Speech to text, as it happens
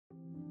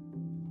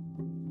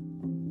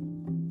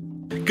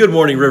Good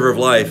morning, River of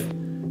Life.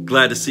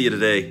 Glad to see you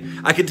today.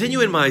 I continue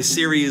in my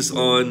series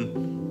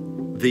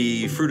on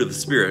the fruit of the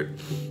Spirit.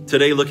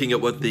 Today, looking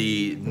at what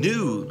the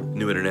New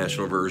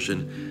International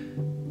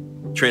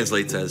Version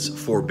translates as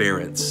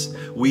forbearance.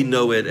 We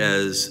know it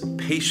as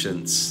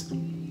patience.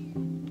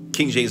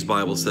 King James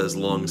Bible says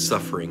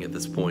long-suffering at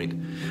this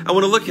point. I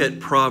want to look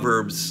at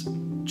Proverbs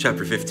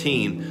chapter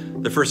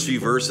 15, the first few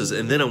verses,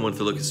 and then I want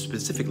to look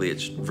specifically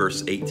at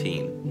verse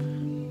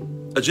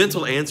 18. A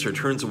gentle answer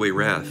turns away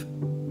wrath,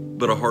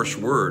 but a harsh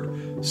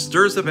word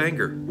stirs up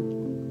anger.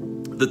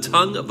 The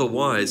tongue of the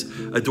wise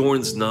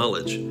adorns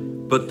knowledge,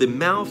 but the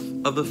mouth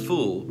of the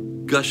fool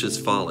gushes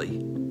folly.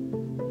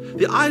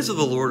 The eyes of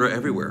the Lord are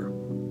everywhere,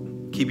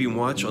 keeping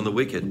watch on the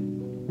wicked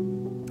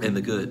and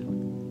the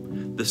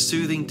good. The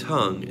soothing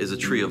tongue is a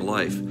tree of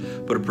life,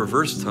 but a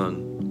perverse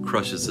tongue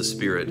crushes the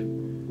spirit.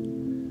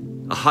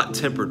 A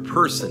hot-tempered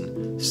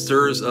person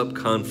stirs up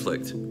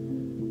conflict,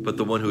 but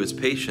the one who is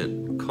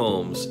patient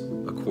calms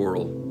a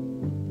quarrel.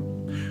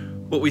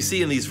 What we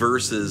see in these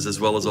verses, as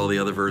well as all the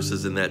other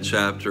verses in that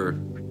chapter,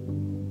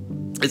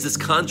 is this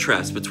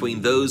contrast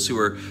between those who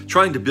are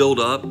trying to build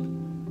up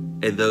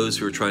and those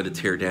who are trying to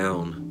tear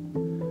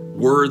down.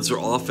 Words are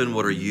often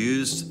what are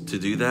used to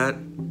do that.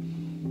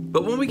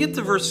 But when we get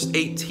to verse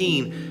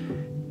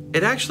 18,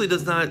 it actually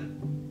does not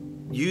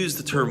use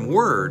the term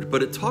word,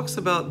 but it talks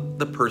about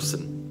the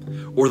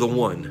person or the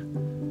one,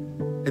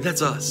 and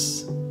that's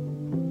us.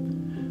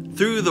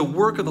 Through the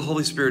work of the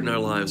Holy Spirit in our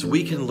lives,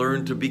 we can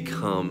learn to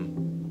become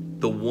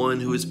the one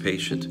who is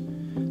patient,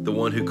 the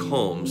one who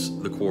calms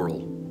the quarrel.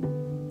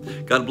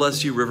 God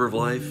bless you, River of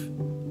Life.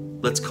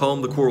 Let's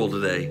calm the quarrel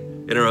today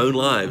in our own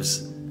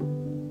lives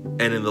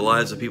and in the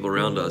lives of people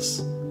around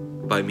us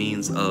by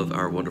means of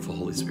our wonderful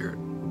Holy Spirit.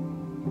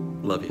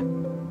 Love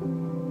you.